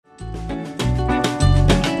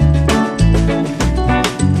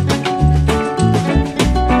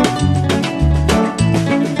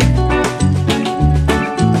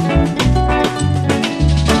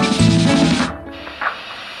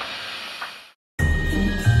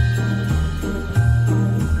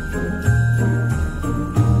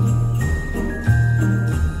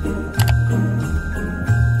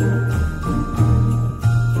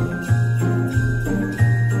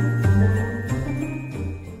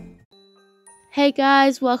Hey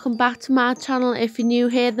guys, welcome back to my channel. If you're new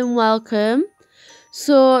here, then welcome.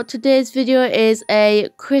 So today's video is a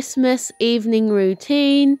Christmas evening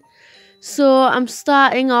routine. So I'm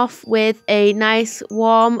starting off with a nice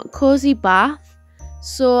warm cozy bath.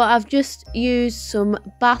 So I've just used some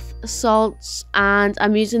bath salts and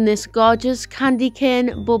I'm using this gorgeous candy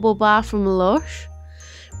cane bubble bar from Lush,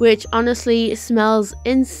 which honestly smells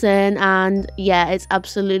insane, and yeah, it's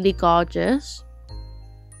absolutely gorgeous.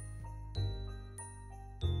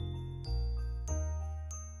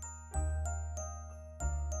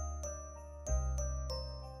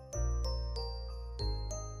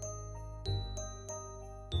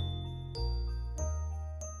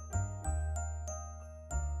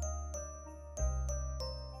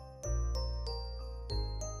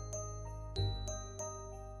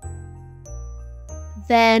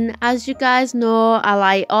 Then, as you guys know, I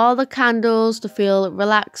light all the candles to feel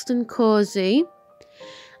relaxed and cozy.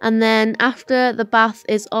 And then after the bath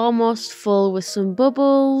is almost full with some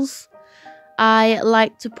bubbles, I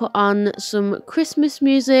like to put on some Christmas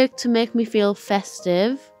music to make me feel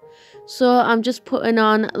festive. So I'm just putting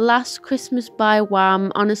on Last Christmas by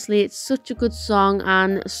Wham. Honestly, it's such a good song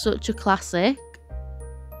and such a classic.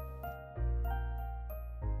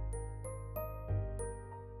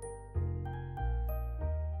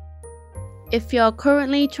 If you're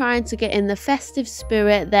currently trying to get in the festive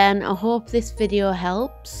spirit, then I hope this video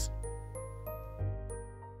helps.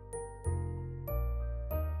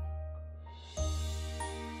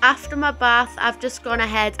 After my bath, I've just gone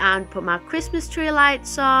ahead and put my Christmas tree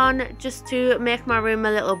lights on just to make my room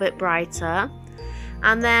a little bit brighter.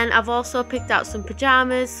 And then I've also picked out some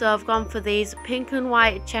pyjamas, so I've gone for these pink and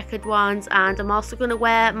white checkered ones, and I'm also going to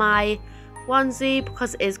wear my onesie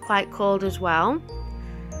because it is quite cold as well.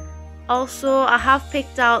 Also, I have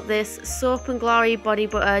picked out this Soap and Glory body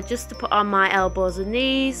butter just to put on my elbows and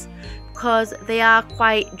knees because they are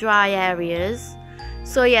quite dry areas.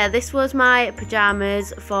 So yeah, this was my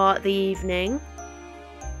pyjamas for the evening.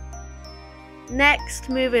 Next,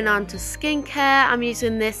 moving on to skincare, I'm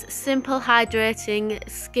using this Simple Hydrating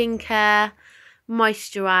Skincare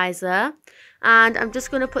Moisturiser. And I'm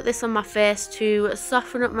just going to put this on my face to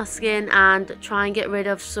soften up my skin and try and get rid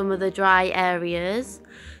of some of the dry areas.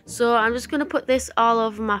 So I'm just going to put this all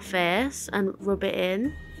over my face and rub it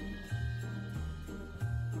in.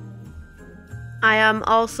 I am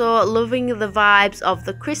also loving the vibes of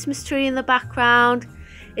the Christmas tree in the background.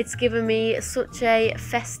 It's given me such a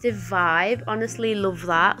festive vibe. Honestly, love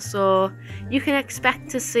that. So you can expect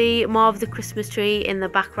to see more of the Christmas tree in the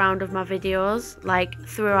background of my videos, like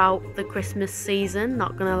throughout the Christmas season,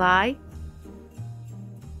 not gonna lie.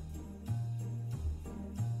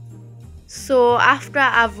 So after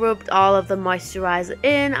I've rubbed all of the moisturiser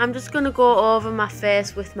in, I'm just going to go over my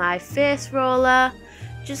face with my face roller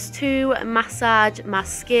just to massage my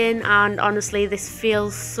skin, and honestly this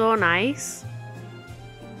feels so nice.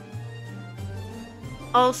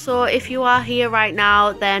 Also, if you are here right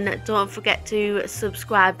now, then don't forget to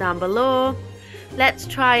subscribe down below. Let's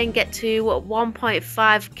try and get to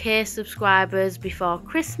 1.5k subscribers before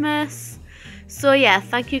Christmas. So yeah,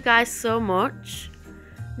 thank you guys so much.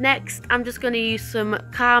 Next, I'm just going to use some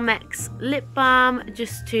Carmex lip balm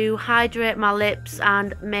just to hydrate my lips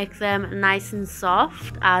and make them nice and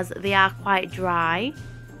soft as they are quite dry.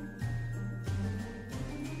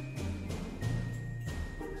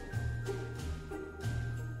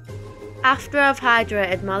 After I've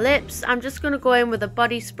hydrated my lips, I'm just going to go in with a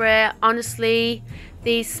body spray. Honestly,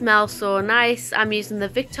 these smell so nice. I'm using the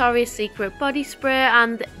Victoria's Secret body spray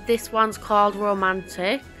and this one's called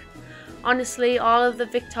Romantic. Honestly, all of the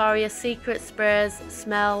Victoria's Secret sprays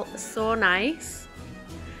smell so nice.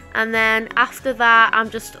 And then after that,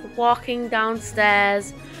 I'm just walking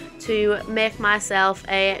downstairs to make myself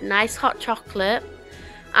a nice hot chocolate.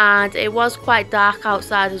 And it was quite dark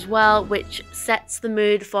outside as well, which sets the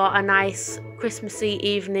mood for a nice Christmassy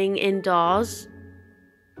evening indoors.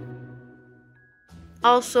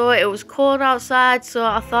 Also, it was cold outside, so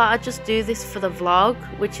I thought I'd just do this for the vlog,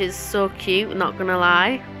 which is so cute, not gonna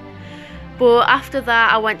lie. But after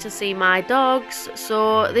that, I went to see my dogs.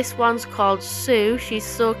 So this one's called Sue. She's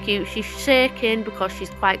so cute. She's shaking because she's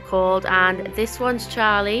quite cold. And this one's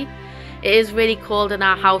Charlie. It is really cold in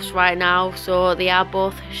our house right now, so they are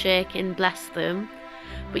both shaking, bless them.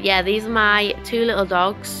 But yeah, these are my two little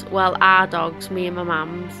dogs. Well, our dogs, me and my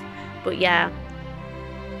mum's. But yeah.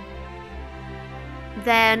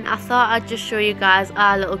 Then I thought I'd just show you guys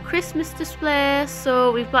our little Christmas display.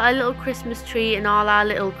 So we've got a little Christmas tree and all our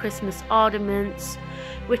little Christmas ornaments,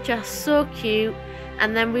 which are so cute.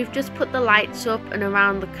 And then we've just put the lights up and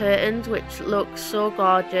around the curtains, which looks so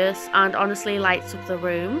gorgeous and honestly lights up the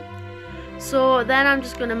room. So then I'm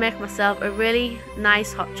just going to make myself a really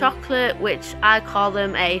nice hot chocolate, which I call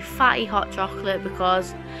them a fatty hot chocolate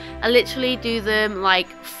because I literally do them like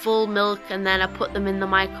full milk and then I put them in the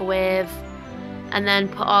microwave and then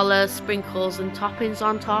put all the sprinkles and toppings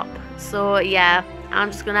on top. So yeah,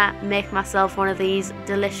 I'm just going to make myself one of these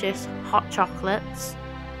delicious hot chocolates.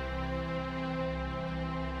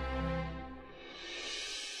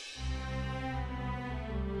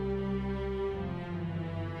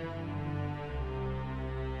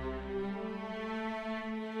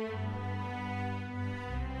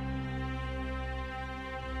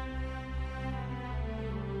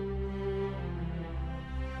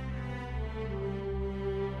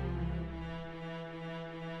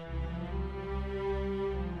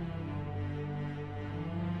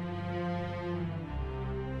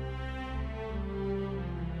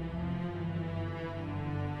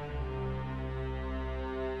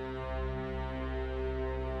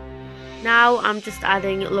 Now I'm just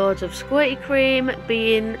adding loads of squirty cream,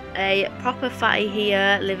 being a proper fatty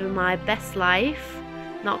here, living my best life,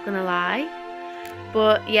 not gonna lie.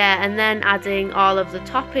 But yeah, and then adding all of the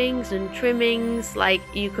toppings and trimmings like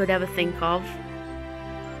you could ever think of.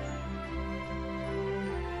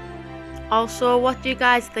 Also, what do you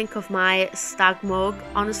guys think of my stag mug?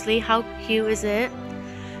 Honestly, how cute is it?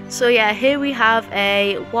 So yeah, here we have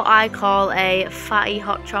what I call a fatty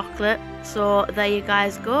hot chocolate. So there you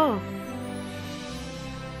guys go.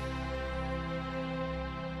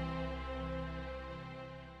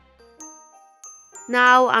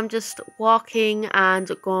 Now I'm just walking and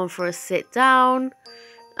going for a sit down,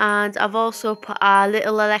 and I've also put a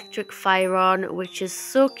little electric fire on, which is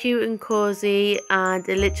so cute and cozy, and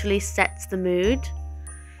it literally sets the mood.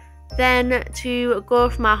 Then to go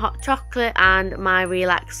for my hot chocolate and my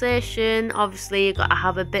relaxation, obviously you gotta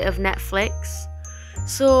have a bit of Netflix.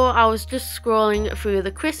 So I was just scrolling through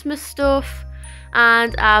the Christmas stuff,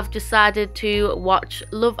 and I've decided to watch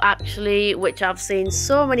Love Actually, which I've seen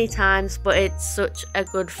so many times, but it's such a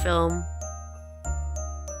good film.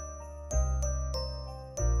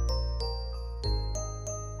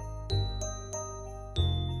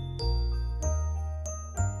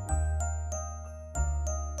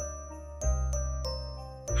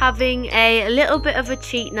 Having a little bit of a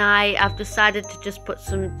cheat night, I've decided to just put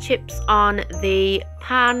some chips on the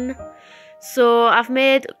pan. So I've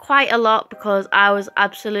made quite a lot because I was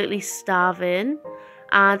absolutely starving,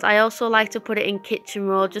 and I also like to put it in kitchen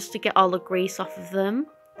roll just to get all the grease off of them.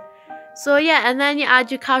 So yeah, and then you add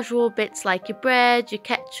your casual bits like your bread, your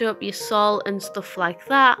ketchup, your salt and stuff like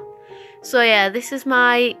that. So yeah, this is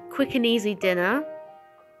my quick and easy dinner.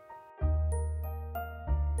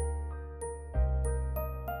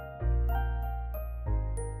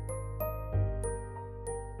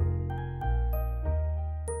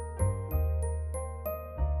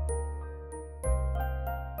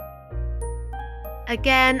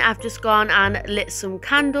 Again, I've just gone and lit some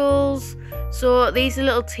candles. So these are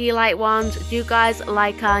little tea light ones. Do you guys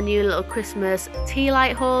like our new little Christmas tea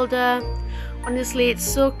light holder? Honestly, it's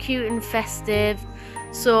so cute and festive.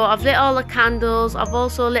 So I've lit all the candles. I've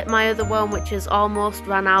also lit my other one, which is almost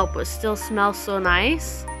ran out but still smells so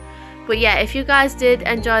nice. But yeah, if you guys did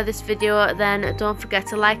enjoy this video, then don't forget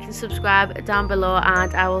to like and subscribe down below,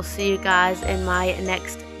 and I will see you guys in my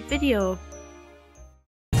next video.